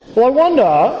Well, I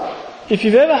wonder if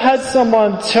you've ever had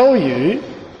someone tell you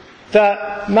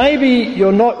that maybe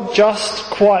you're not just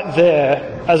quite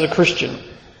there as a Christian.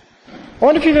 I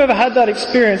wonder if you've ever had that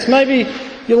experience. Maybe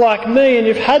you're like me and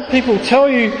you've had people tell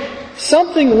you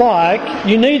something like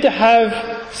you need to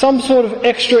have some sort of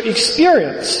extra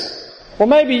experience. Or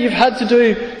maybe you've had to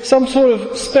do some sort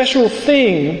of special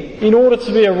thing in order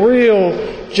to be a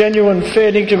real, genuine,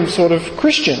 fair dinkum sort of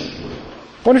Christian.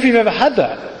 I wonder if you've ever had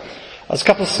that. There's a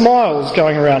couple of smiles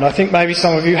going around. I think maybe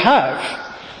some of you have.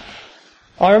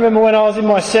 I remember when I was in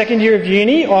my second year of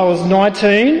uni, I was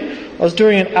 19, I was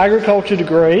doing an agriculture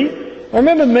degree. I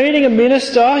remember meeting a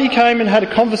minister. He came and had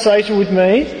a conversation with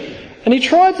me, and he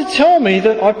tried to tell me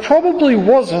that I probably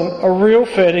wasn't a real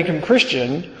fair dinkum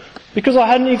Christian because I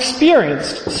hadn't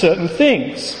experienced certain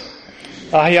things.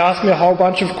 He asked me a whole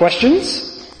bunch of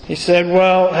questions. He said,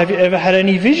 well, have you ever had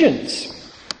any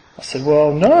visions? I said,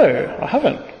 well, no, I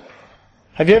haven't.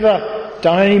 Have you ever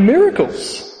done any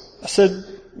miracles? I said,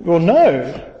 well,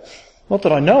 no, not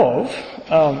that I know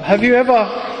of. Have you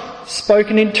ever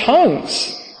spoken in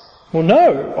tongues? Well,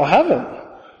 no, I haven't.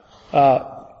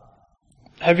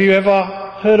 Have you ever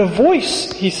heard a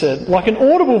voice, he said, like an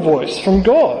audible voice from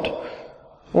God?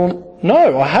 Well,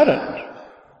 no, I hadn't.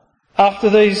 After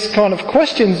these kind of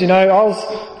questions, I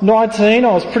was 19,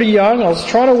 I was pretty young, I was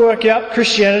trying to work out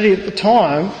Christianity at the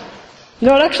time. It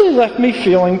actually left me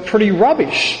feeling pretty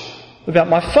rubbish about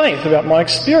my faith, about my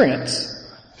experience.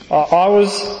 I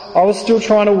was still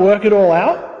trying to work it all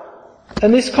out.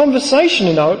 And this conversation,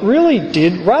 it really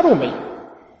did rattle me.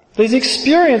 These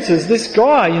experiences, this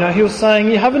guy, he was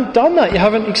saying, you haven't done that, you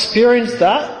haven't experienced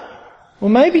that. Well,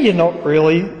 maybe you're not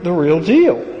really the real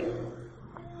deal.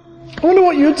 I wonder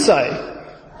what you'd say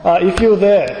if you were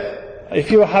there,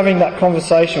 if you were having that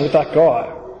conversation with that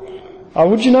guy.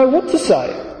 Would you know what to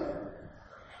say?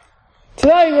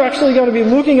 Today we're actually going to be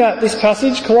looking at this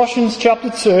passage, Colossians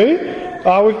chapter 2.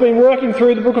 We've been working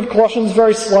through the book of Colossians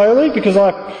very slowly because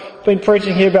I've been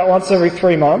preaching here about once every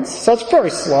 3 months. So it's very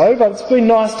slow, but it's been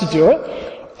nice to do it.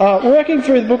 Working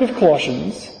through the book of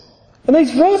Colossians. And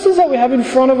these verses that we have in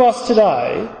front of us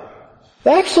today,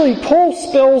 Paul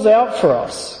spells out for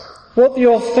us what the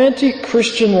authentic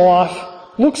Christian life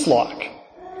looks like.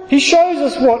 He shows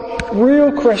us what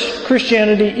real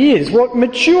Christianity is, what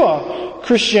mature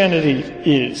Christianity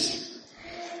is.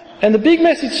 And the big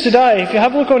message today, if you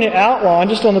have a look on your outline,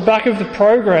 just on the back of the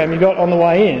program you got on the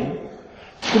way in,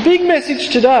 the big message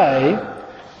today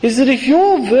is that if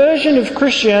your version of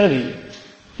Christianity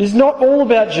is not all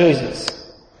about Jesus,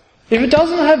 if it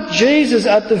doesn't have Jesus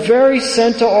at the very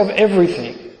centre of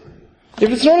everything, if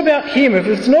it's not about Him, if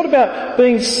it's not about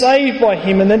being saved by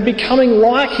Him and then becoming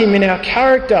like Him in our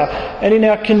character and in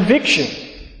our conviction,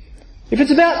 if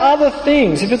it's about other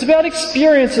things, if it's about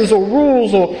experiences or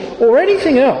rules or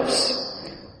anything else,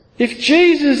 if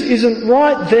Jesus isn't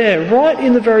right there, right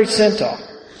in the very centre,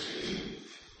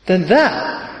 then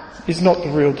that is not the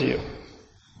real deal.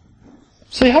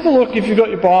 So have a look, if you've got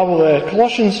your Bible there,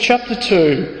 Colossians chapter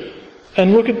 2,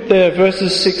 and look at there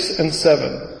verses 6 and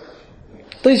 7.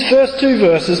 These first two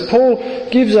verses, Paul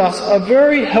gives us a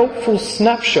very helpful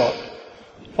snapshot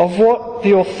of what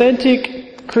the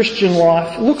authentic Christian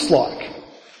life looks like.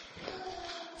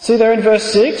 See there in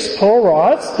verse 6, Paul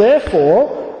writes,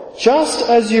 therefore, just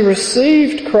as you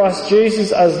received Christ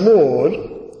Jesus as Lord,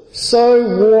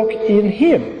 so walk in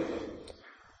Him.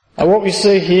 Now what we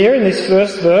see here in this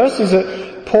first verse is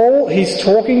that Paul, he's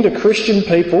talking to Christian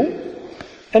people,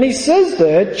 and he says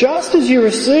there, just as you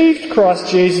received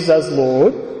Christ Jesus as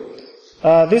Lord,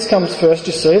 this comes first,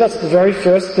 you see, that's the very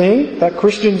first thing that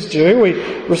Christians do. We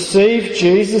receive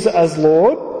Jesus as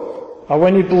Lord.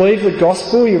 When you believe the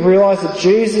gospel, you realise that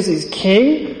Jesus is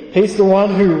King. He's the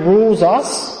one who rules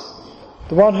us,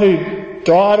 the one who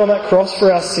died on that cross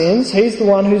for our sins. He's the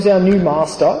one who's our new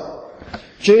master.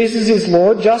 Jesus is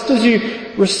Lord. Just as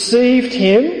you received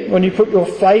Him, when you put your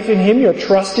faith in Him, your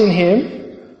trust in Him,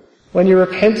 when you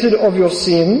repented of your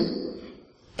sin,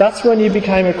 that's when you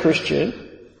became a Christian.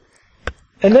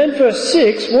 And then verse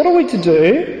 6, what are we to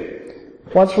do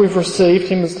once we've received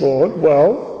Him as Lord?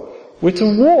 Well, we're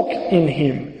to walk in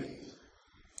Him.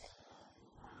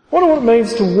 What it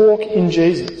means to walk in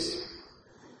Jesus?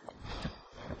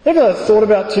 Ever thought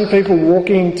about two people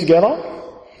walking together?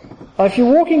 If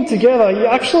you're walking together, you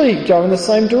actually go in the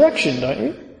same direction, don't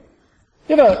you?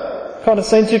 You ever kind of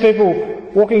seen two people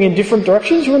walking in different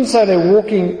directions? You wouldn't say they're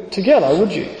walking together,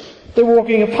 would you? They're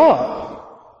walking apart.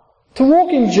 To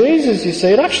walk in Jesus, you see,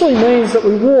 it actually means that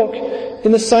we walk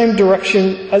in the same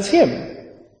direction as Him.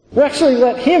 We actually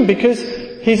let Him, because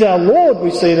He's our Lord,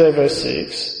 we see there verse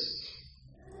 6,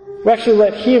 we actually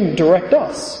let Him direct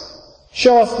us.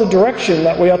 show us the direction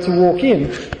that we are to walk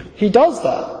in. He does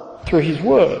that through his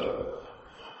word.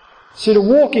 So to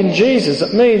walk in Jesus,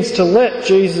 it means to let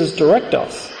Jesus direct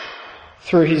us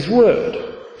through his word.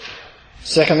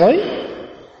 Secondly,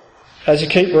 as you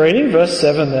keep reading, verse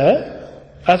 7 there,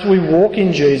 as we walk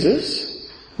in Jesus,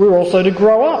 we're also to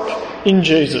grow up in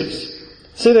Jesus.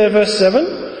 See there, verse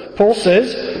 7, Paul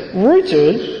says,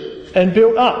 rooted and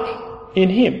built up in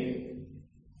him.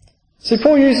 See,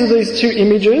 Paul uses these two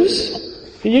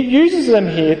images. He uses them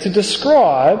here to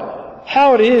describe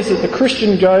how it is that the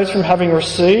Christian goes from having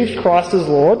received Christ as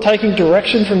Lord, taking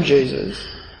direction from Jesus,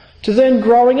 to then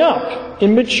growing up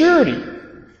in maturity.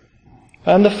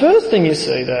 And the first thing you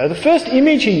see there, the first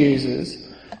image he uses,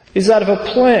 is that of a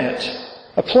plant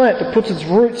that puts its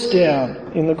roots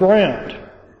down in the ground.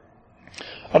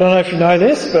 I don't know if you know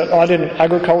this, but I did an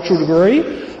agricultural degree,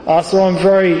 so I'm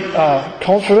very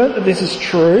confident that this is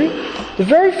true. The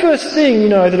very first thing,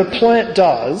 that a plant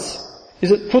does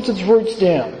is it puts its roots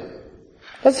down.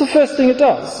 That's the first thing it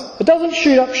does. It doesn't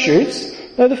shoot up shoots.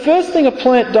 No, the first thing a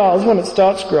plant does when it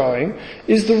starts growing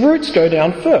is the roots go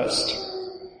down first.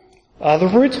 The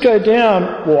roots go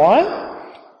down, why?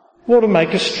 Well, to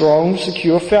make a strong,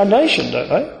 secure foundation, don't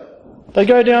they? They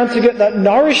go down to get that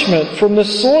nourishment from the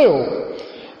soil.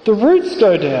 The roots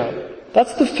go down.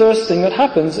 That's the first thing that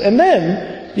happens. And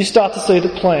then you start to see the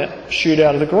plant shoot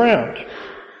out of the ground.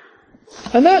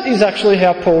 And that is actually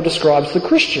how Paul describes the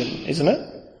Christian, isn't it?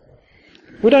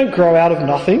 We don't grow out of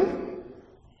nothing.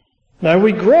 No,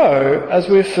 we grow as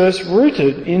we're first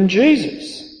rooted in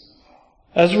Jesus.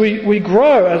 As we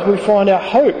grow, as we find our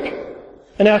hope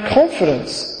and our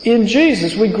confidence in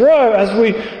Jesus. We grow as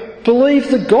we believe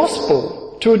the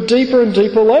gospel to a deeper and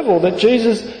deeper level, that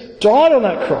Jesus died on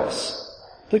that cross,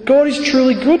 that God is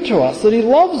truly good to us, that he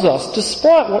loves us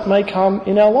despite what may come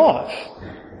in our life.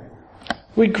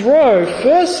 We grow,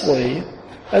 firstly,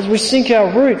 as we sink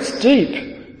our roots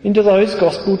deep into those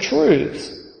gospel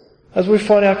truths, as we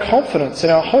find our confidence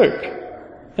and our hope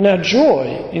and our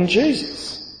joy in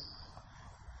Jesus.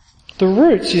 The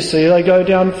roots, you see, they go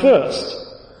down first.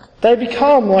 They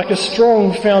become like a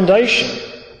strong foundation.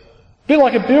 A bit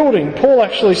like a building. Paul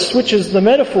actually switches the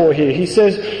metaphor here. He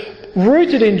says,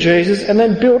 rooted in Jesus and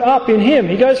then built up in him.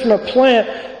 He goes from a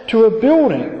plant to a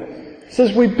building. He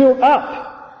says we built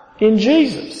up in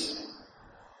Jesus.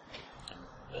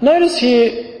 Notice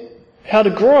here how to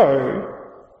grow.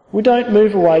 We don't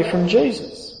move away from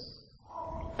Jesus.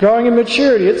 Growing in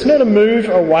maturity, it's not a move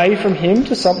away from him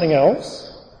to something else.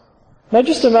 Now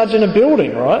just imagine a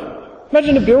building, right?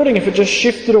 Imagine a building if it just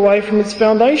shifted away from its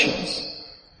foundations.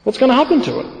 What's going to happen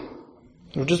to it?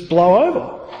 It'll just blow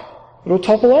over. It'll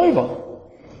topple over.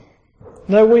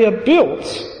 No, we are built,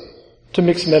 to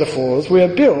mix metaphors, we are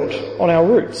built on our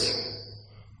roots.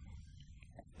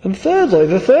 And thirdly,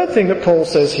 the third thing that Paul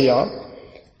says here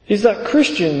is that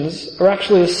Christians are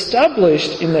actually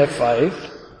established in their faith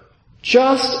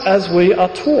just as we are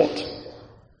taught.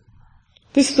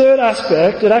 This third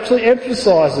aspect, it actually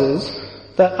emphasises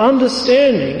that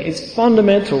understanding is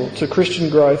fundamental to Christian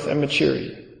growth and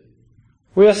maturity.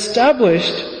 We are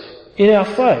established in our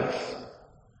faith.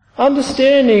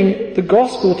 Understanding the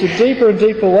gospel to deeper and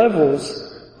deeper levels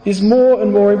is more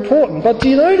and more important. But do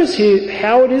you notice here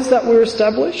how it is that we're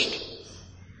established?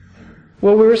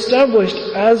 Well, we're established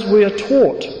as we are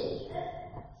taught.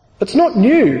 It's not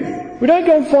new. We don't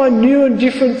go and find new and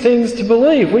different things to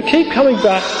believe. We keep coming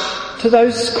back to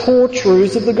those core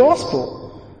truths of the gospel.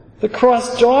 That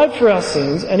Christ died for our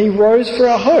sins and he rose for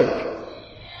our hope.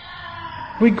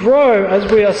 We grow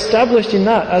as we are established in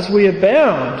that, as we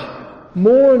abound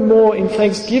more and more in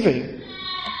thanksgiving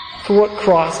for what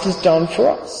Christ has done for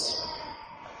us.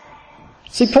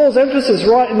 See, Paul's emphasis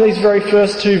right in these very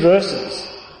first two verses,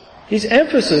 his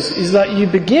emphasis is that you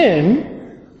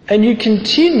begin and you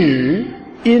continue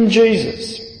in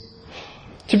Jesus.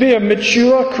 To be a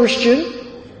mature Christian,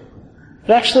 it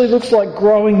actually looks like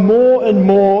growing more and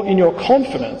more in your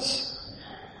confidence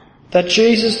that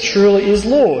Jesus truly is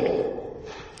Lord,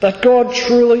 that God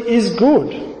truly is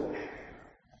good.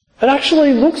 It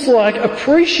actually looks like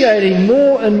appreciating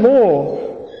more and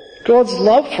more God's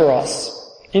love for us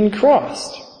in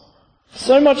Christ.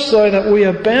 So much so that we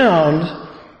abound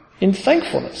in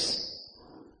thankfulness.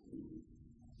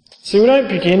 So we don't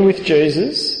begin with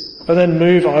Jesus and then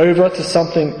move over to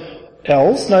something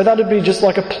else. No, that'd be just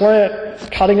like a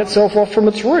plant cutting itself off from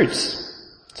its roots.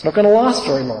 It's not going to last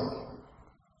very long.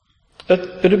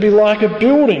 It'd be like a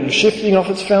building shifting off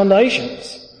its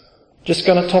foundations. Just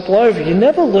going to topple over. You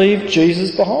never leave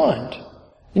Jesus behind.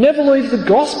 You never leave the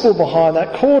gospel behind,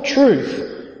 that core truth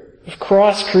of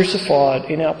Christ crucified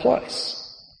in our place.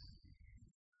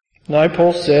 No,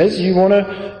 Paul says, you want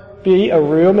to be a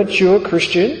real mature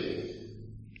Christian?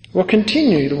 Well,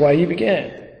 continue the way you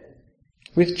began,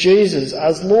 with Jesus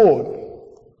as Lord.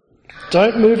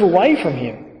 Don't move away from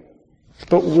him,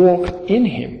 but walk in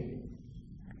him.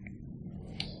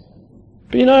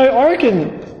 But I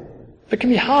reckon it can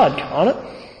be hard, can't it?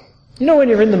 When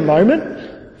you're in the moment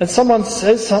and someone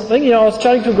says something, I was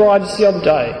chatting to a guy just the other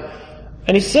day,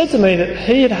 and he said to me that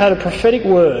he had a prophetic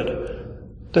word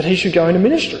that he should go into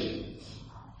ministry.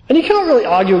 And you can't really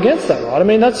argue against that, right? I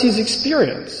mean, that's his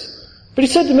experience. But he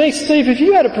said to me, Steve, if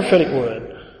you had a prophetic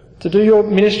word to do your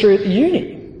ministry at the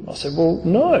uni, I said, well,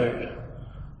 no,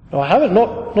 I haven't,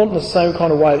 not in the same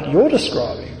kind of way that you're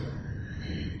describing.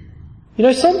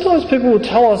 Sometimes people will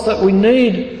tell us that we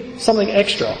need something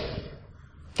extra,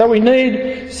 that we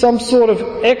need some sort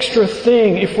of extra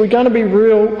thing if we're going to be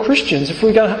real Christians, if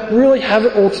we're going to really have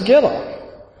it all together.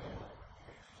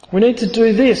 We need to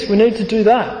do this, we need to do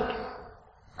that.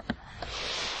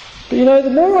 But the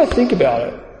more I think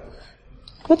about it,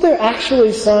 what they're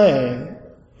actually saying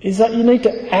is that you need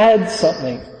to add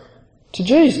something to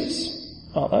Jesus,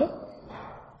 aren't they?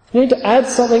 You need to add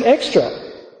something extra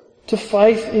to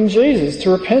faith in Jesus,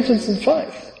 to repentance and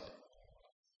faith.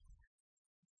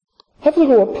 Have a look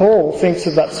at what Paul thinks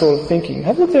of that sort of thinking.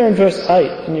 Have a look there in verse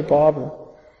 8 in your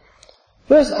Bible.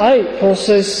 Verse 8, Paul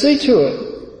says, see to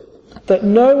it that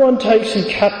no one takes you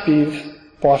captive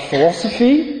by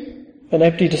philosophy and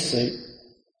empty deceit,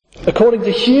 according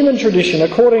to human tradition,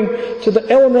 according to the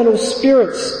elemental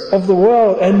spirits of the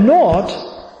world, and not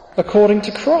according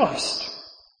to Christ.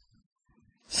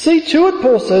 See to it,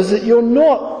 Paul says, that you're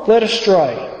not led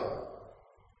astray,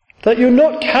 that you're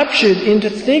not captured into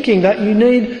thinking that you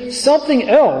need something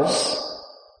else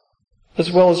as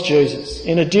well as Jesus,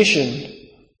 in addition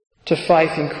to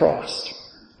faith in Christ.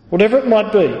 Whatever it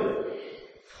might be,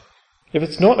 if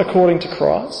it's not according to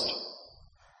Christ,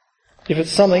 if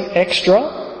it's something extra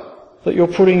that you're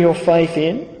putting your faith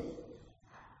in,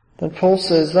 then Paul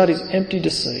says that is empty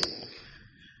deceit.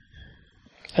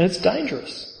 And it's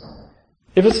dangerous.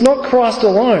 If it's not Christ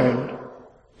alone,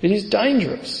 it is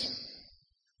dangerous.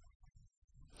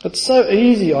 It's so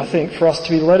easy, I think, for us to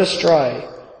be led astray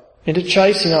into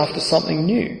chasing after something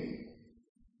new.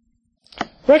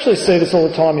 We actually see this all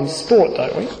the time in sport,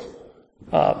 don't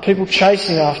we? People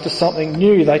chasing after something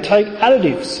new. They take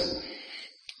additives.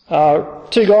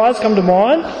 Two guys come to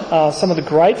mind, some of the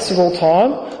greats of all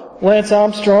time, Lance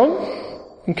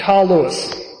Armstrong and Carl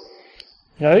Lewis.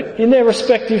 In their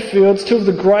respective fields, two of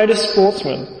the greatest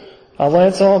sportsmen.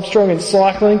 Lance Armstrong in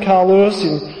cycling, Carl Lewis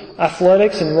in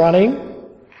athletics and running.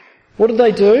 What did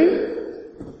they do?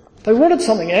 They wanted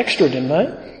something extra, didn't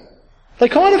they? They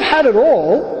kind of had it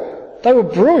all. They were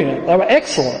brilliant. They were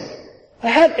excellent. They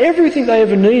had everything they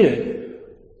ever needed.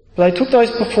 But they took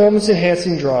those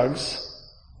performance-enhancing drugs.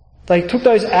 They took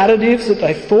those additives that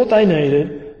they thought they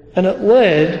needed, and it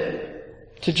led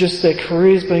to just their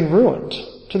careers being ruined,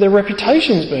 to their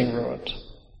reputations being ruined.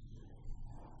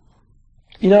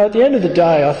 At the end of the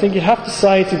day, I think you'd have to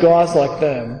say to guys like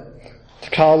them, to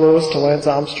Carl Lewis, to Lance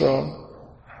Armstrong,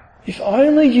 if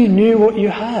only you knew what you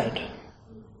had.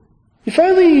 If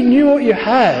only you knew what you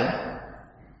had.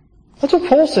 That's what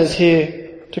Paul says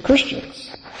here to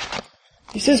Christians.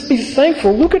 He says, be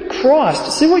thankful, look at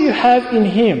Christ, see what you have in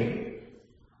him.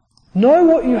 Know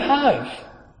what you have.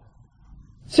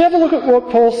 So have a look at what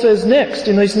Paul says next,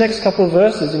 in these next couple of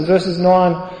verses, in verses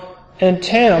 9 and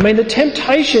 10. I mean, the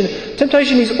temptation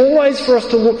is always for us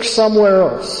to look somewhere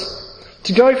else,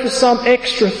 to go for some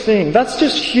extra thing. That's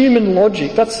just human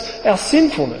logic. That's our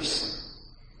sinfulness.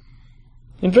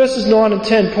 In verses 9 and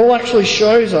 10, Paul actually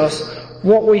shows us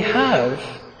what we have.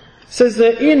 It says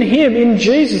that in him, in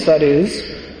Jesus that is,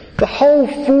 the whole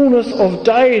fullness of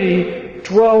deity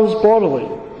dwells bodily.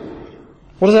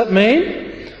 What does that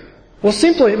mean? Well,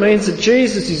 simply it means that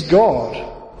Jesus is God.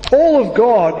 All of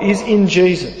God is in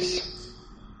Jesus.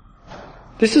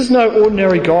 This is no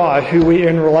ordinary guy who we're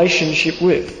in relationship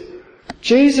with.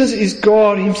 Jesus is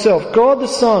God himself. God the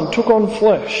Son took on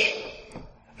flesh.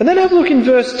 And then have a look in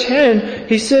verse 10.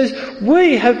 He says,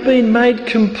 we have been made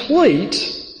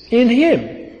complete in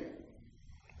him.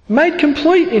 Made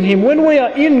complete in him. When we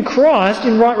are in Christ,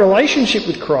 in right relationship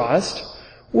with Christ,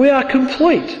 we are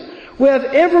complete. We have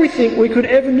everything we could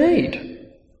ever need.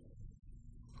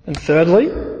 And thirdly,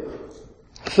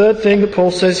 the third thing that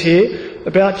Paul says here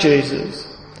about Jesus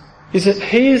is that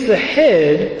he is the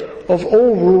head of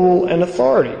all rule and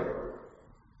authority.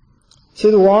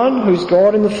 See, the one who's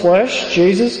God in the flesh,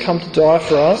 Jesus, come to die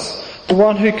for us, the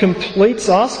one who completes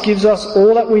us, gives us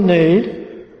all that we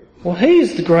need, well, he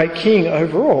is the great king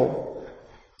over all.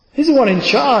 He's the one in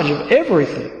charge of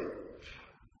everything.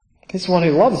 He's the one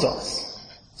who loves us,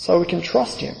 so we can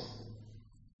trust him.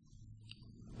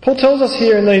 Paul tells us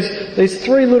here in these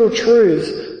three little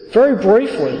truths, very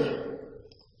briefly,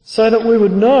 so that we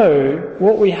would know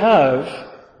what we have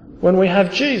when we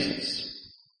have Jesus.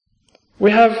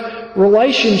 We have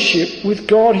relationship with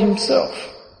God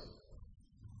himself.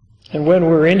 And when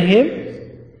we're in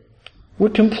him, we're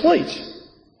complete.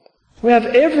 We have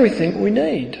everything we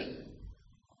need.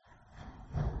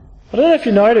 I don't know if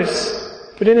you notice,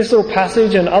 but in this little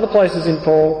passage and other places in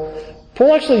Paul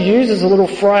actually uses a little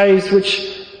phrase which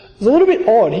is a little bit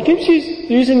odd. He keeps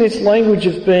using this language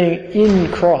of being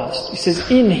in Christ. He says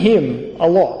in him a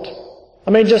lot.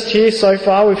 I mean, just here so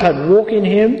far we've had walk in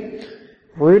him,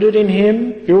 rooted in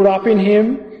him, built up in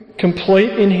him,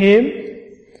 complete in him.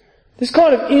 This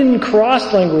kind of in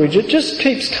Christ language, it just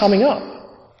keeps coming up.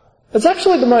 It's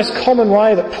actually the most common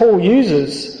way that Paul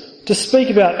uses to speak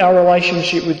about our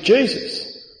relationship with Jesus.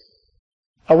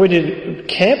 We did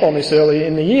camp on this earlier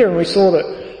in the year and we saw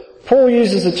that Paul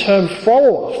uses the term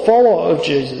follower of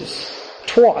Jesus,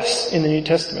 twice in the New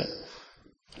Testament.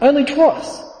 Only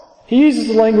twice. He uses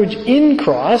the language in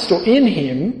Christ or in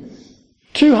him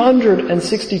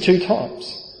 262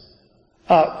 times.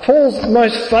 Paul's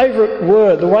most favourite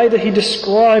word, the way that he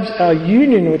describes our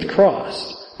union with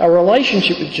Christ, our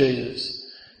relationship with Jesus,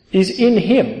 is in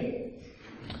him.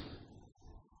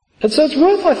 And so it's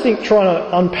worth, I think, trying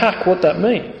to unpack what that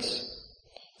means.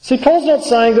 See, Paul's not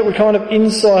saying that we're kind of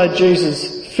inside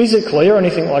Jesus physically or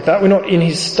anything like that. We're not in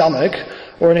his stomach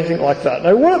or anything like that.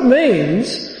 No, what it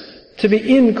means to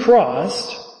be in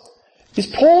Christ is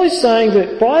Paul is saying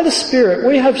that by the Spirit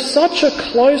we have such a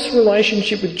close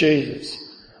relationship with Jesus.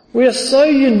 We are so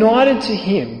united to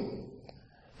him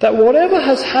that whatever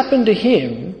has happened to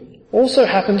him also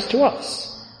happens to us.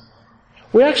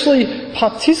 We actually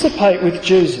participate with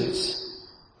Jesus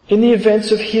in the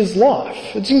events of his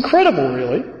life. It's incredible,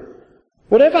 really.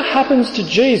 Whatever happens to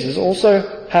Jesus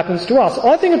also happens to us.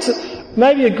 I think it's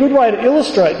maybe a good way to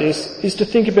illustrate this is to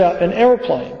think about an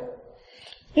aeroplane.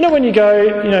 You know when you go,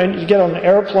 you get on an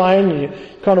aeroplane, you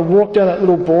kind of walk down that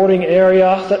little boarding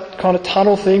area, that kind of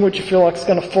tunnel thing which you feel like it's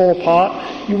going to fall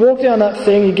apart. You walk down that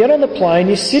thing, you get on the plane,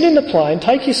 you sit in the plane,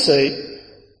 take your seat,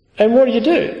 and what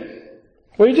do?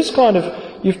 Well, you just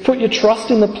you've put your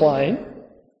trust in the plane,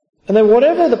 and then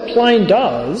whatever the plane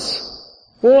does,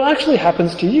 well, it actually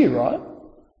happens to you, right?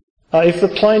 If the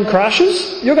plane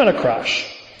crashes, you're going to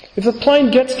crash. If the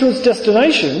plane gets to its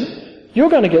destination, you're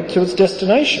going to get to its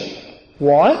destination.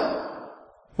 Why?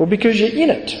 Well, because you're in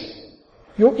it.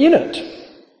 You're in it.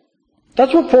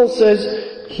 That's what Paul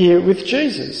says here with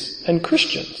Jesus and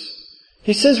Christians.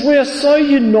 He says we are so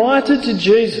united to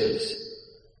Jesus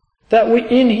that we're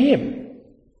in him.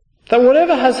 That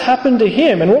whatever has happened to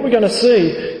him, and what we're going to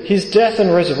see, his death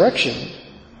and resurrection,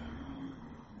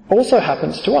 also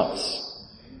happens to us.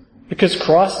 Because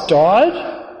Christ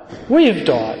died, we have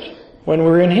died when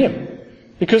we're in him.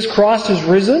 Because Christ has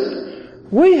risen,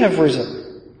 we have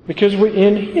risen. Because we're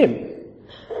in him.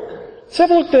 Let's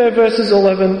have a look there, verses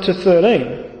 11 to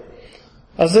 13.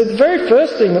 As the very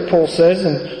first thing that Paul says,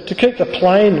 and to keep the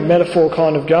plane metaphor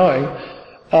kind of going,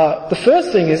 the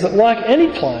first thing is that like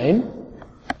any plane,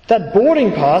 that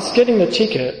boarding pass, getting the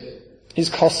ticket, is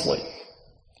costly.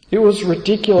 It was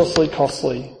ridiculously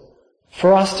costly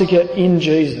for us to get in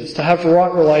Jesus, to have the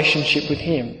right relationship with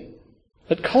him.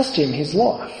 It cost him his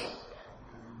life.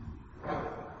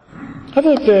 Have a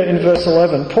look there in verse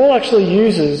 11. Paul actually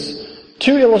uses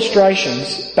two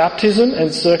illustrations, baptism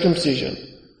and circumcision,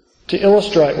 to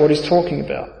illustrate what he's talking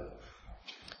about.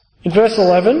 In verse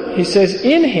 11, he says,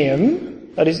 in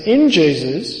him, that is in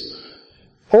Jesus,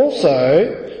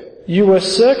 also you were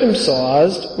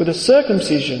circumcised with a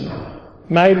circumcision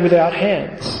made without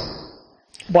hands,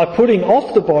 by putting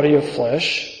off the body of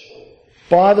flesh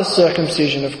by the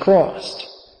circumcision of Christ.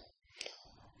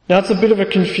 Now it's a bit of a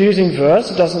confusing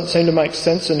verse, it doesn't seem to make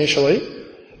sense initially,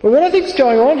 but what I think is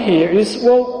going on here is,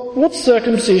 well, what's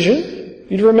circumcision?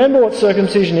 You'd remember what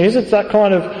circumcision is. It's that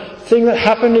kind of thing that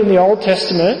happened in the Old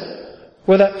Testament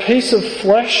where that piece of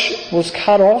flesh was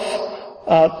cut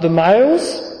off, the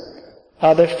males,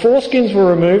 their foreskins were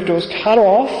removed, it was cut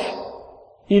off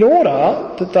in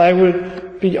order that they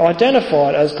would be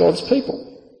identified as God's people.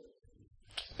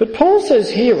 But Paul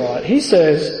says here, right, he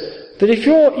says that if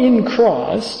you're in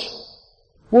Christ,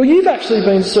 well, you've actually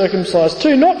been circumcised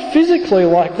too, not physically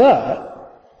like that,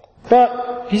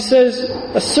 but he says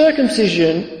a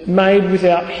circumcision made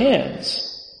without hands.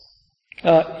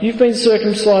 You've been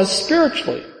circumcised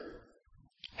spiritually.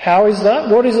 How is that?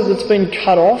 What is it that's been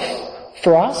cut off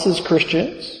for us as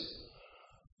Christians?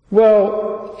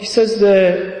 Well, he says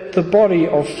the body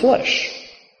of flesh.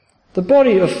 the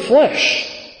body of flesh,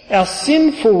 our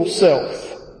sinful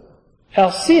self,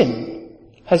 our sin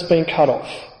has been cut off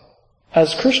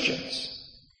as Christians.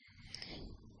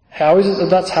 How is it that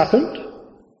that's happened?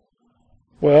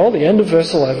 Well, the end of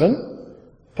verse 11,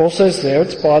 Paul says there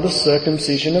it's by the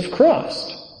circumcision of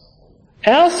Christ.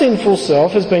 Our sinful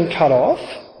self has been cut off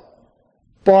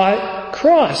by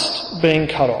Christ being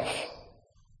cut off.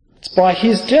 It's by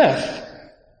his death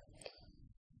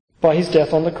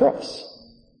on the cross.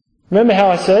 Remember how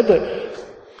I said that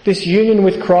this union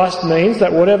with Christ means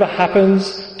that whatever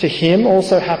happens to him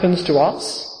also happens to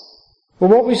us? Well,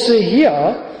 what we see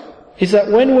here is that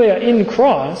when we are in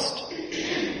Christ,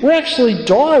 we actually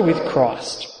die with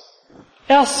Christ.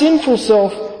 Our sinful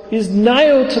self is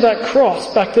nailed to that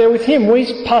cross back there with him.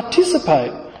 We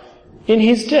participate in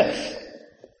his death.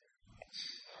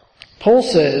 Paul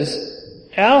says,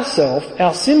 our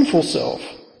sinful self,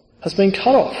 has been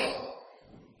cut off.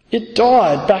 It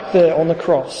died back there on the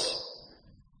cross.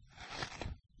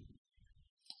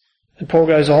 And Paul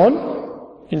goes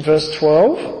on in verse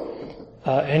 12,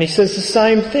 and he says the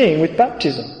same thing with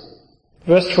baptism.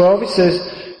 Verse 12, it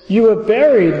says, you were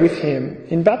buried with him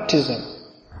in baptism,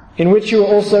 in which you were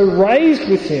also raised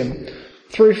with him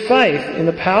through faith in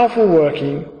the powerful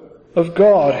working of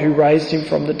God who raised him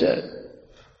from the dead.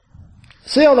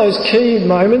 See how those key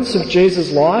moments of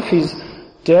Jesus' life, his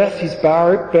death, his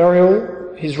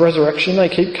burial, his resurrection, they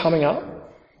keep coming up?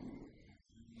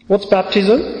 What's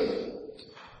baptism?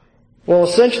 Well,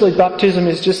 essentially baptism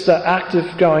is just the act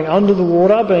of going under the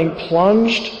water, being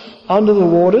plunged under the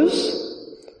waters,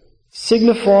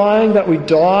 signifying that we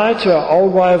die to our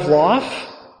old way of life,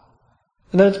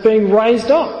 and then it's being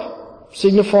raised up,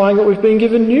 signifying that we've been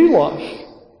given new life.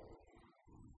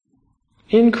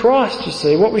 In Christ, you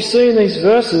see, what we see in these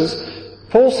verses,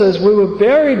 Paul says we were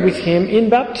buried with him in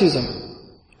baptism.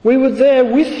 We were there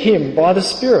with him by the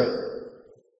Spirit.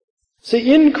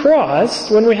 See, in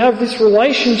Christ, when we have this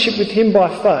relationship with him by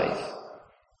faith,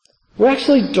 we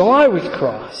actually die with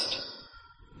Christ,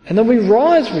 and then we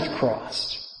rise with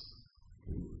Christ.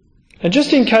 And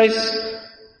just in case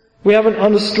we haven't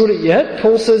understood it yet,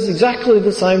 Paul says exactly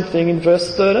the same thing in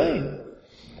verse 13.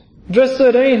 In verse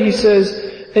 13 he says,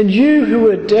 and you who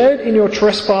were dead in your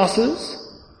trespasses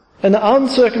and the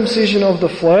uncircumcision of the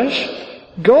flesh,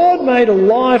 God made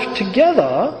alive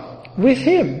together with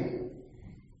him,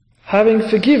 having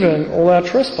forgiven all our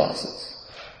trespasses.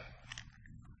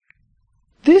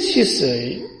 This, you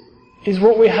see, is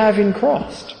what we have in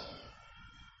Christ.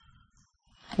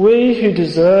 We who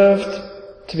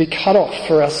deserved to be cut off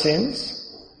for our sins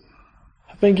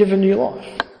have been given new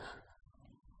life.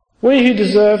 We who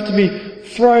deserve to be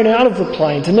thrown out of the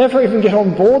plane, to never even get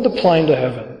on board the plane to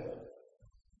heaven,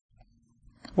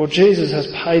 well, Jesus has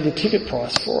paid the ticket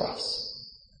price for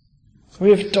us.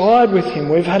 We have died with him,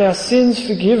 we've had our sins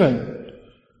forgiven,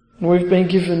 and we've been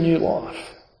given new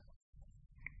life.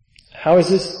 How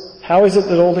is it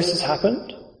that all this has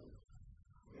happened?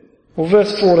 Well,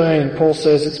 verse 14, Paul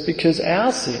says it's because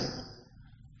our sin,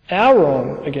 our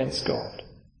wrong against God,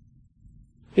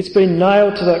 it's been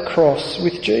nailed to that cross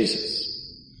with Jesus.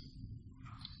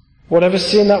 Whatever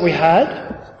sin that we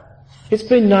had, it's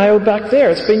been nailed back there.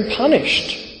 It's been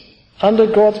punished under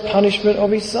God's punishment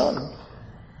of his Son.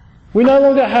 We no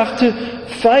longer have to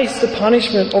face the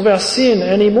punishment of our sin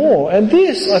anymore. And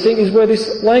this, I think, is where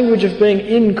this language of being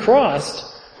in Christ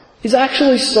is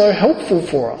actually so helpful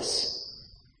for us.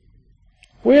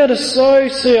 We are to so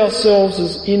see ourselves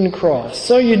as in Christ,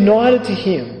 so united to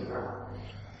him,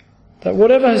 that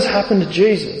whatever has happened to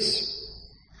Jesus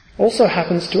also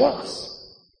happens to us.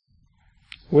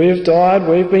 We have died,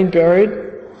 we've been buried,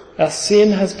 our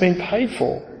sin has been paid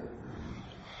for,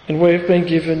 and we've been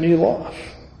given new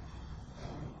life.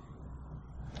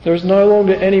 There is no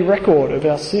longer any record of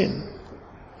our sin,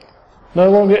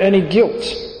 no longer any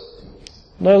guilt,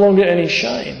 no longer any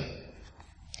shame.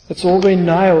 It's all been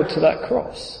nailed to that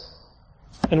cross,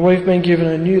 and we've been given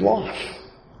a new life,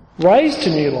 raised to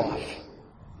new life,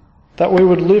 that we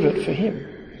would live it for him.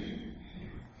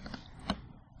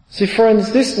 See,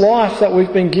 friends, this life that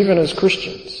we've been given as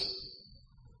Christians,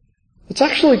 it's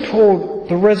actually called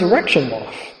the resurrection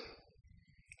life.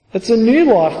 It's a new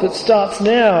life that starts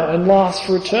now and lasts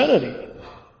for eternity.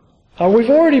 We've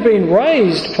already been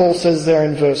raised, Paul says there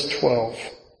in verse 12.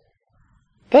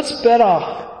 That's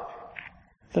better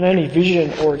than any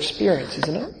vision or experience,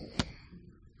 isn't it?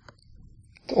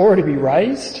 To already be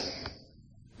raised,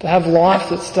 to have life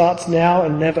that starts now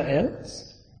and never ends.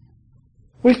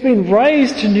 We've been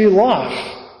raised to new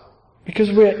life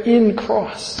because we're in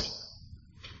Christ.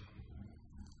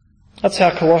 That's how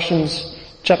Colossians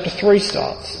chapter 3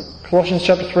 starts. Colossians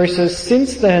chapter 3 says,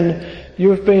 since then you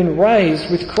have been raised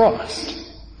with Christ.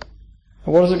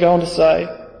 And what does it go on to say?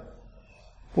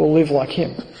 We'll live like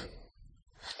him.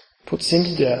 Put sin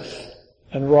to death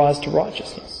and rise to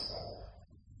righteousness.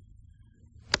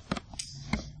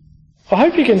 I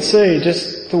hope you can see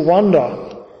just the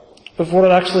wonder of what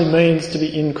it actually means to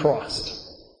be in Christ.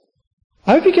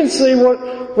 I hope you can see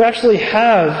what we actually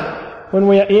have when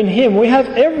we are in him. We have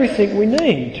everything we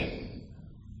need.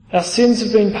 Our sins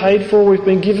have been paid for. We've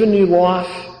been given new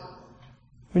life.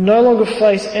 We no longer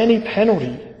face any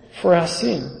penalty for our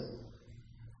sin.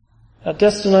 Our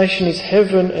destination is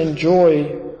heaven and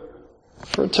joy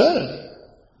for eternity.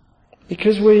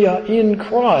 Because we are in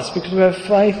Christ, because we have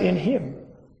faith in him.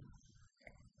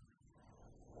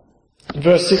 In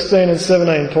verse 16 and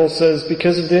 17, Paul says,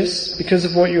 because of this, because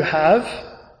of what you have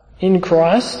in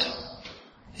Christ,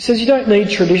 he says you don't need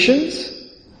traditions.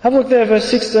 Have a look there, verse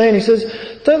 16. He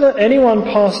says, don't let anyone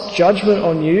pass judgment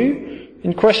on you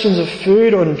in questions of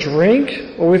food or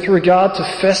drink, or with regard to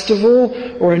festival,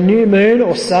 or a new moon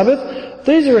or Sabbath.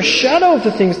 These are a shadow of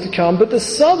the things to come, but the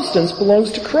substance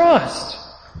belongs to Christ.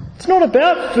 It's not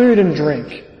about food and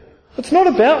drink. It's not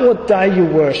about what day you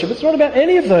worship. It's not about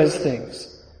any of those things.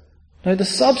 No, the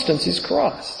substance is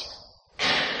Christ.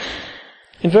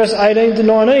 In verse 18 to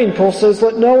 19, Paul says,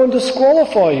 let no one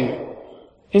disqualify you,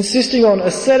 insisting on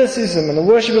asceticism and the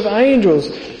worship of angels,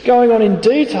 going on in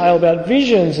detail about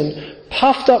visions and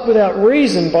puffed up without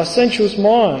reason by sensuous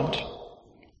mind,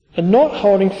 and not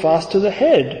holding fast to the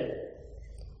head,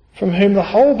 from whom the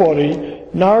whole body,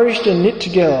 nourished and knit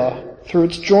together through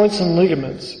its joints and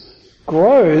ligaments,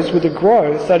 grows with a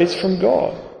growth that is from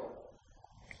God.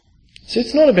 So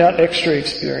it's not about extra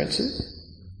experiences.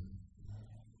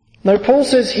 No, Paul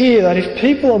says here that if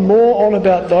people are more on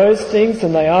about those things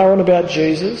than they are on about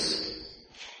Jesus,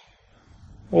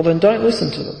 well then don't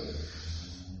listen to them.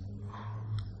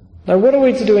 Now what are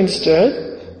we to do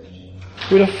instead?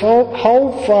 We're to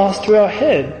hold fast to our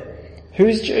head, who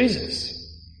is Jesus.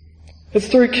 It's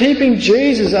through keeping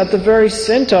Jesus at the very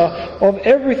centre of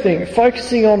everything,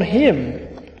 focusing on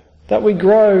him, that we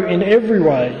grow in every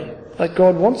way that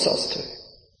God wants us to.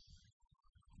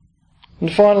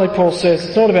 And finally, Paul says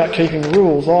it's not about keeping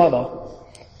rules either.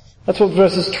 That's what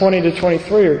verses 20 to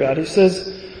 23 are about. He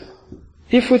says,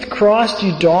 if with Christ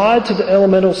you died to the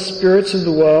elemental spirits of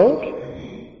the world,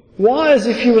 why, as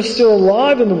if you were still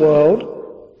alive in the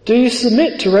world, do you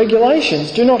submit to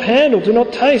regulations? Do not handle, do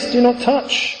not taste, do not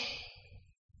touch.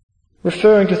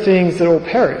 Referring to things that all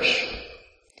perish,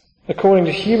 according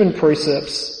to human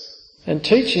precepts and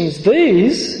teachings.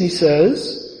 These, he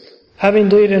says, have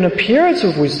indeed an appearance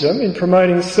of wisdom in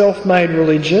promoting self-made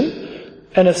religion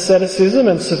and asceticism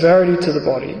and severity to the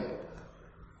body,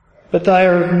 but they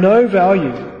are of no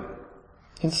value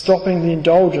in stopping the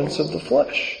indulgence of the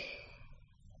flesh.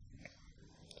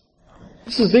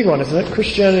 This is a big one, isn't it?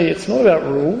 Christianity, it's not about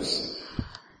rules.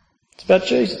 It's about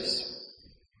Jesus.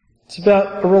 It's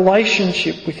about a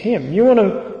relationship with him. You want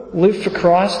to live for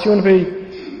Christ, you want to be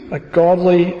a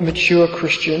godly, mature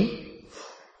Christian,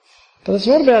 but it's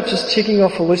not about just ticking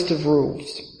off a list of rules.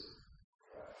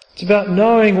 It's about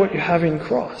knowing what you have in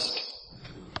Christ.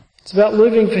 It's about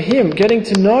living for him, getting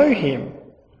to know him.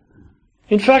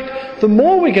 In fact, the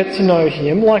more we get to know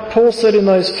him, like Paul said in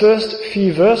those first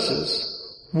few verses,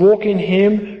 walk in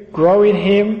him, grow in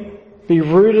him, be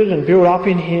rooted and built up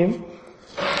in him,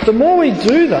 the more we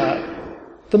do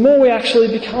that, the more we actually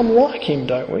become like him,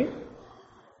 don't we?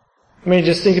 I mean,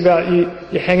 just think about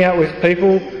you hang out with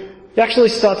people, you actually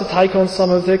start to take on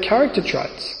some of their character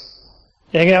traits.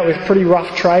 You hang out with pretty rough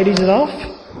tradies enough,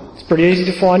 it's pretty easy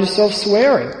to find yourself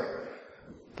swearing.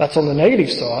 That's on the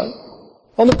negative side.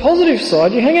 On the positive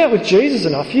side, you hang out with Jesus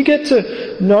enough, you get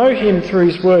to know him through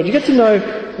his word, you get to know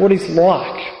what he's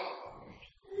like.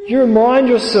 You remind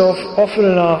yourself often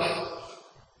enough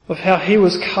of how he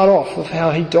was cut off, of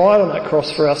how he died on that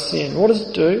cross for our sin. What does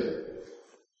it do?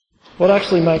 What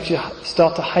actually makes you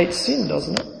start to hate sin,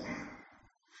 doesn't it?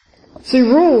 See,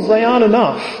 rules, they aren't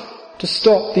enough to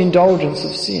stop the indulgence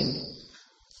of sin.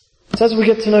 It's as we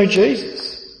get to know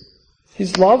Jesus,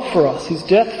 his love for us, his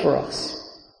death for us.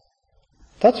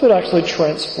 That's what actually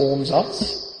transforms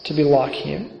us to be like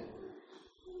him.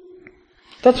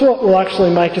 That's what will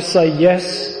actually make us say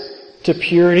yes to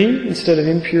purity instead of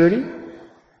impurity.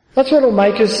 That's what will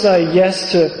make us say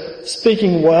yes to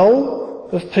speaking well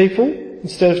of people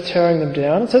instead of tearing them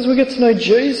down. It's as we get to know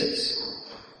Jesus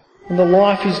and the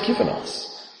life he's given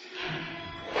us.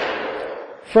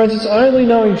 Friends, it's only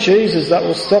knowing Jesus that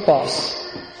will stop us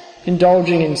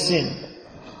indulging in sin.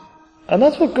 And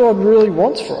that's what God really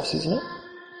wants for us, isn't it?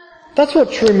 That's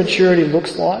what true maturity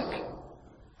looks like.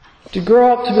 To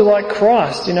grow up to be like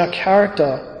Christ in our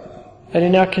character and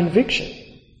in our conviction.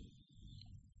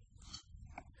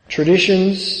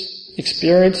 Traditions,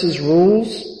 experiences,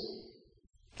 rules,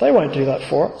 they won't do that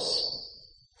for us.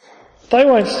 They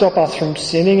won't stop us from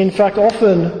sinning. In fact,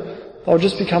 often they'll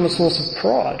just become a source of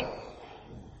pride.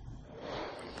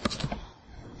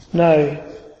 No,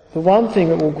 the one thing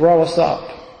that will grow us up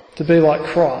to be like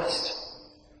Christ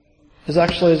is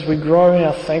actually as we grow in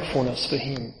our thankfulness for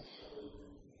Him.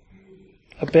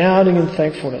 Abounding in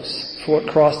thankfulness for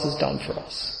what Christ has done for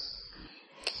us.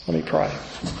 Let me pray.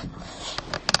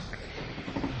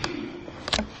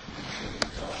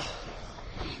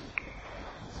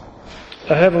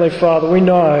 Our Heavenly Father, we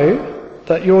know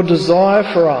that your desire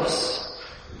for us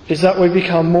is that we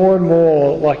become more and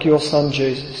more like your Son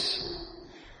Jesus.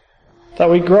 That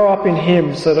we grow up in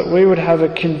Him so that we would have a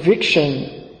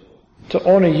conviction to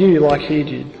honour you like He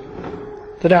did.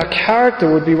 That our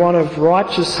character would be one of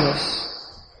righteousness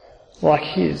like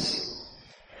His.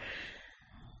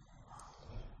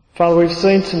 Father, we've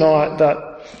seen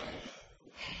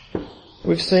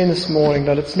this morning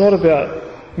that it's not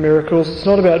about miracles, it's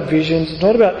not about visions, it's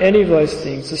not about any of those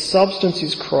things. The substance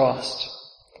is Christ.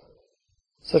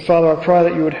 So Father, I pray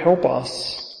that you would help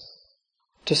us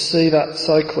to see that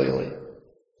so clearly.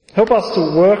 Help us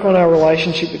to work on our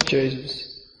relationship with Jesus.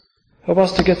 Help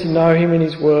us to get to know Him in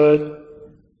His Word.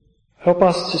 Help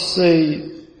us to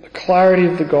see the clarity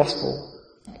of the gospel,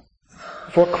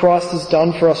 of what Christ has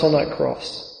done for us on that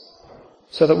cross,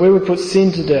 so that we would put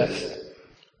sin to death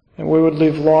and we would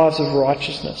live lives of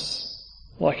righteousness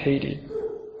like He did.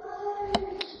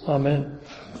 Amen.